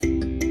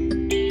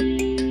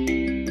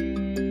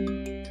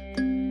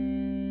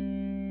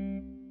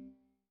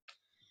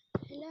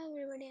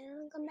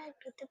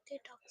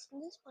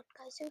this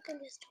podcast, you can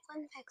listen to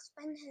fun facts,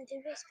 fun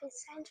healthy recipes,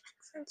 science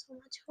facts, and so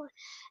much more.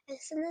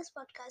 Listen to this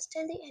podcast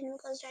till the end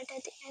because right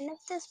at the end of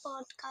this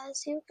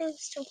podcast, you can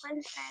listen to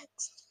fun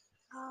facts.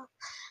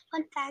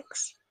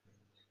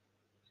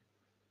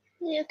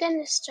 You can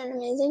listen to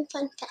amazing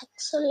fun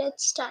facts. So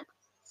let's start.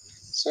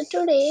 So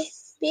today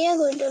we are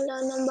going to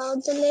learn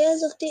about the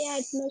layers of the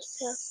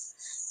atmosphere.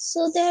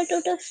 So there are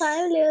total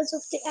 5 layers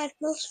of the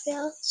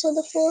atmosphere. So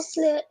the first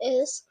layer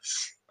is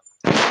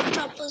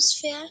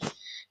troposphere.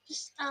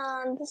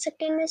 The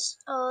second is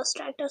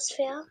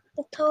stratosphere.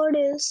 The third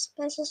is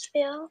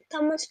mesosphere.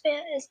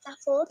 Thermosphere is the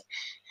fourth,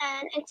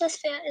 and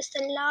exosphere is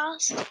the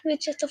last,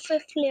 which is the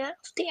fifth layer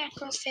of the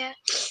atmosphere.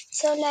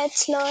 So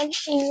let's learn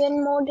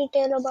even more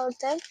detail about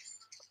them.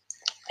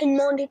 In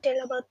more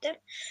detail about them.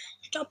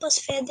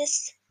 Troposphere.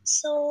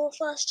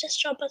 First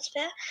is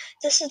troposphere.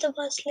 This is the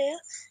first layer,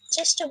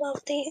 just above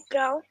the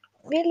ground.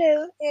 We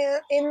live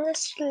in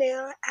this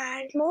layer,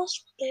 and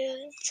most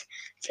birds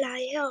fly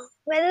here.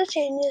 Weather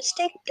changes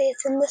take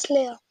place in this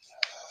layer.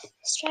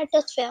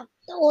 Stratosphere,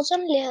 the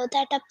ozone layer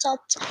that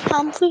absorbs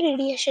harmful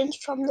radiations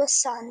from the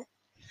sun,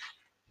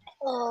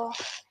 uh,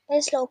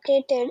 is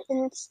located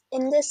in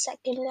this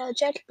second layer.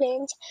 Jet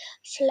planes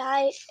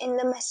fly in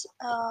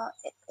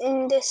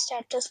this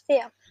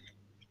stratosphere.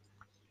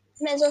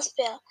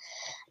 Mesosphere.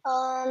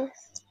 Um,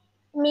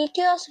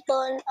 Meteors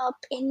burn up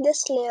in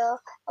this layer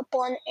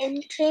upon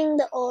entering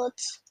the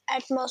Earth's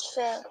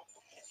atmosphere.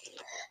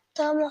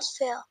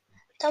 Thermosphere.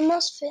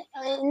 Thermosphere.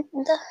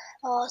 The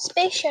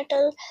space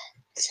shuttle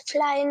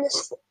fly in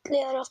this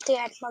layer of the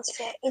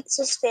atmosphere. It's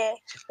a sphere.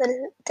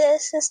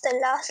 This is the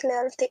last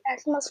layer of the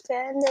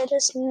atmosphere, and there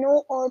is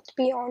no Earth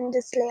beyond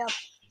this layer.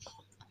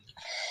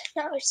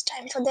 Now it's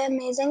time for the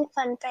amazing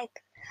fun fact.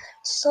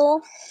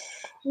 So,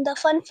 the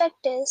fun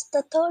fact is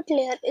the third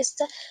layer is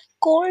the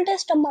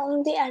coldest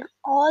among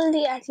all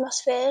the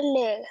atmosphere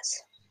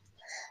layers.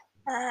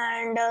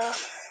 And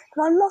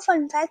one more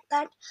fun fact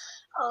that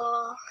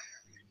uh,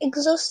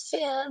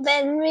 exosphere,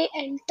 when we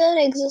enter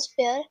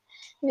exosphere,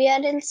 we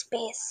are in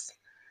space.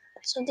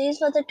 So these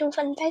were the two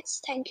fun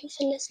facts. Thank you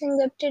for listening,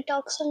 Dipti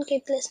Talks, and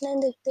keep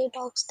listening, Dipti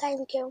Talks.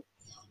 Thank you.